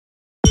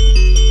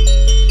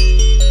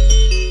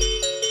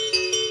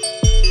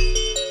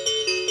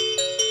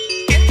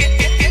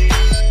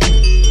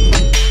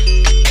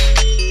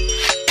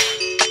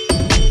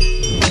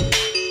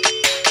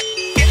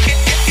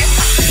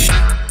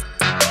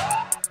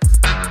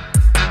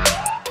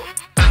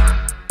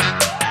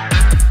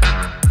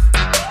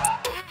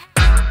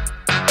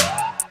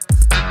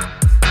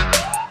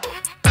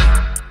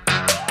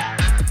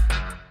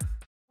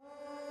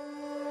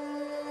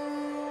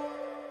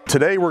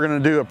Today we're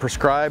going to do a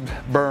prescribed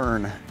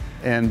burn,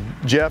 and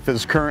Jeff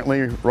is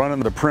currently running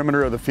the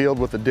perimeter of the field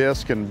with a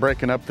disc and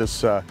breaking up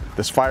this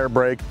fire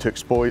break to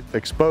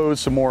expose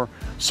some more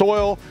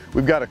soil.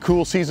 We've got a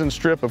cool season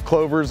strip of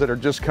clovers that are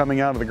just coming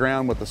out of the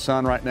ground with the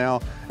sun right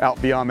now.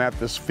 Out beyond that,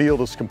 this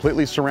field is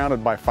completely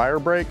surrounded by fire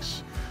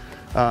breaks.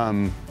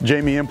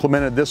 Jamie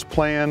implemented this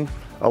plan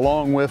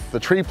along with the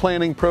tree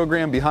planting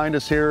program behind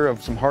us here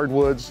of some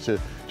hardwoods to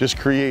just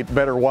create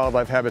better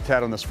wildlife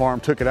habitat on this farm.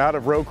 Took it out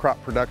of row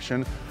crop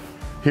production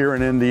here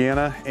in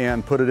Indiana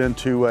and put it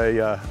into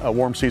a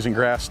warm season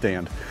grass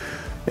stand.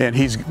 And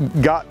he's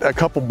got a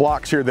couple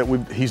blocks here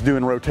that he's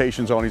doing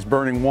rotations on. He's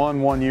burning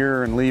one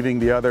year and leaving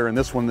the other, and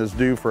this one is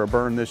due for a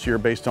burn this year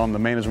based on the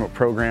management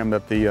program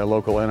that the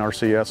local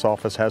NRCS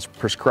office has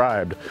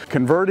prescribed.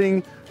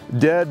 Converting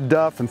dead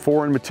duff and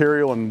foreign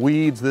material and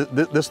weeds,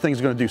 this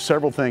thing's going to do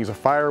several things. A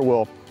fire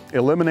will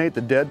eliminate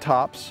the dead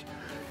tops,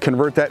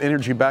 convert that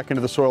energy back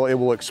into the soil. It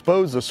will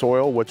expose the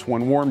soil, which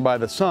when warmed by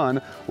the sun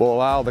will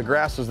allow the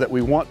grasses that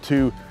we want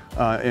to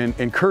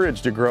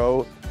encourage to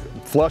grow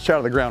flush out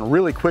of the ground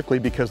really quickly,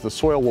 because the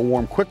soil will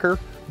warm quicker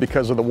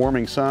because of the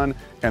warming sun,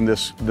 and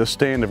this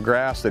stand of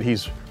grass that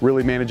he's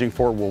really managing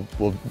for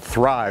will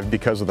thrive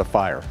because of the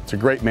fire. It's a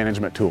great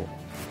management tool.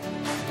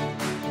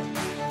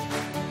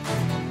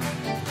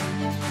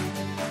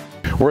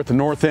 We're at the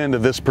north end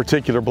of this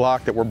particular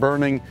block that we're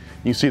burning.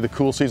 You see the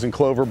cool season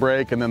clover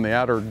break and then the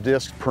outer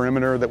disc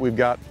perimeter that we've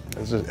got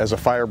as a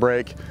fire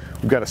break.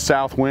 We've got a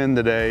south wind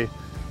today,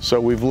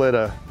 so we've lit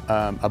a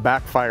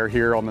backfire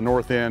here on the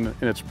north end,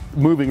 and it's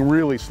moving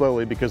really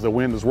slowly because the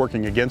wind is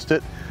working against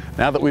it.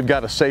 Now that we've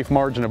got a safe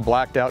margin of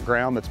blacked out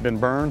ground that's been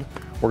burned,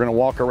 we're gonna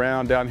walk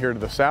around down here to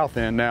the south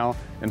end now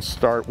and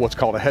start what's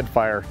called a head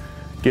fire.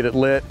 Get it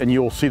lit, and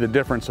you'll see the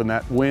difference in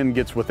that wind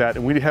gets with that.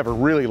 And we have a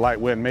really light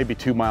wind, maybe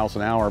 2 miles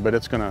an hour, but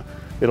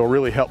it'll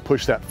really help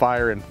push that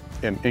fire and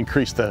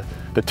increase the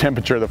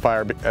temperature of the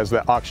fire as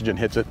the oxygen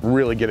hits it,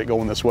 really get it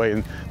going this way.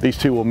 And these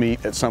two will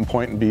meet at some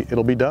point and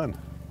it'll be done.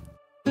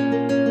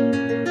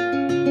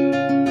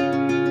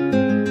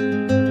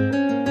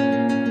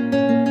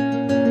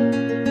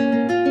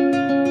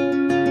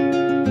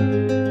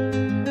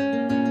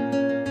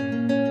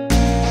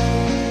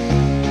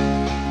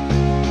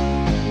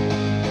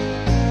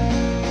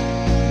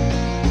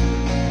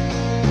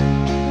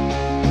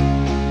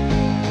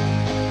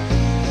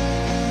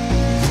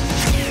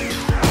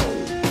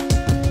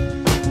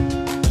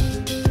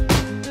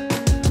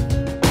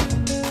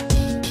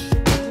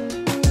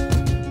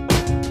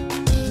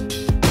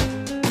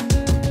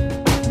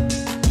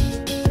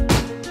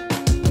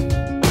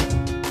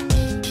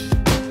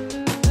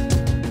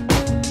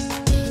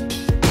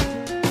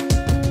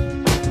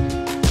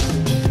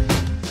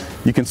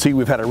 You can see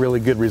we've had a really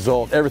good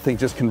result. Everything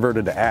just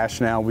converted to ash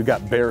now. We've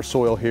got bare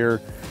soil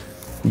here.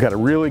 We've got a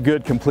really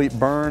good complete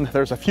burn.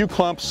 There's a few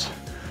clumps,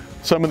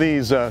 some of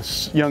these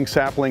young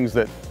saplings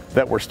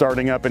that were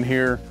starting up in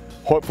here.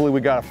 Hopefully we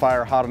got a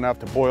fire hot enough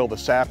to boil the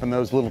sap in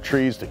those little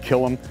trees to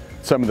kill them.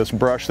 Some of this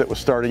brush that was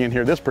starting in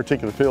here. This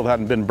particular field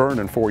hadn't been burned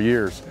in 4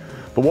 years.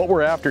 But what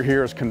we're after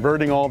here is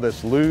converting all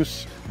this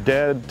loose,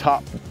 dead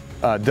top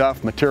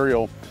duff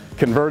material,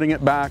 converting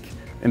it back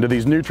into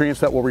these nutrients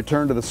that will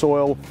return to the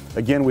soil.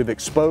 Again, we've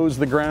exposed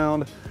the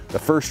ground. The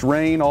first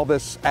rain, all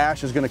this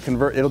ash is going to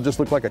convert. It'll just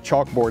look like a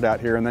chalkboard out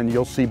here, and then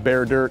you'll see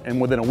bare dirt. And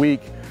within a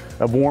week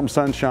of warm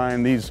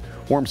sunshine, these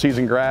warm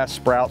season grass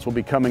sprouts will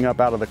be coming up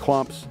out of the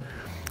clumps.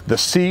 The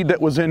seed that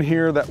was in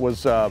here, that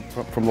was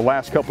from the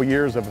last couple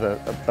years of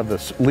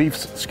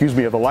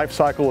the life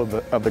cycle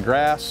of the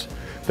grass,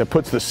 that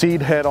puts the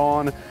seed head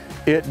on,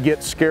 it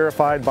gets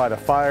scarified by the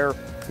fire,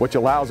 which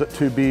allows it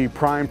to be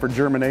primed for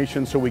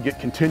germination, so we get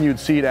continued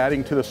seed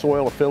adding to the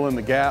soil to fill in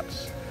the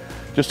gaps.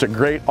 Just a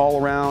great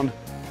all-around,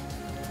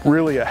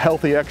 really a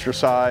healthy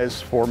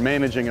exercise for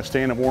managing a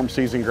stand of warm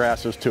season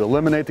grasses to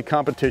eliminate the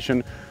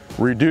competition,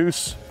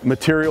 reduce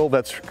material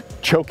that's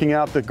choking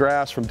out the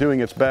grass from doing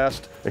its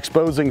best,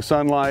 exposing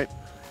sunlight,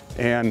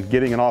 and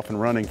getting it off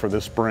and running for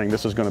this spring.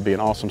 This is going to be an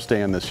awesome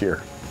stand this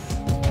year.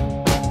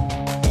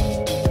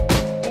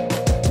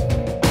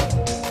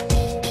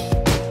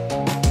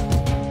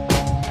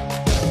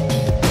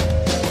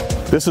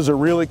 This is a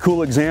really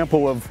cool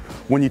example of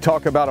when you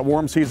talk about a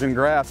warm season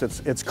grass,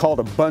 it's called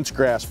a bunch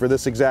grass for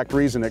this exact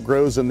reason. It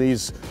grows in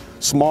these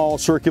small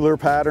circular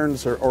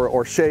patterns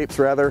or shapes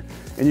rather.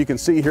 And you can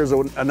see here's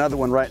another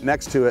one right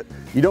next to it.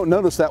 You don't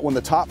notice that when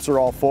the tops are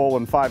all full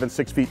and 5 and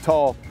 6 feet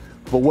tall.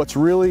 But what's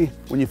really,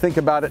 when you think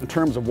about it in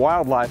terms of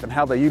wildlife and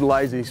how they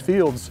utilize these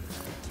fields,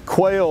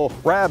 quail,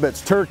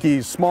 rabbits,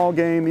 turkeys, small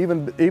game,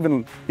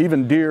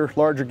 even deer,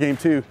 larger game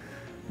too,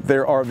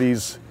 there are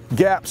these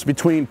gaps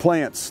between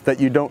plants that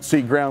you don't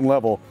see ground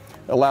level.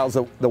 Allows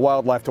the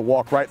wildlife to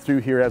walk right through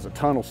here as a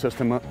tunnel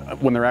system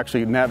when they're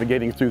actually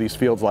navigating through these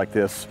fields like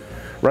this.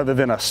 Rather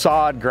than a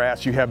sod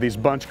grass, you have these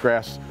bunch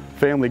grass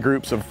family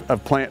groups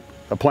of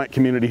plant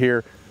community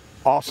here.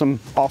 Awesome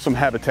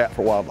habitat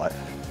for wildlife.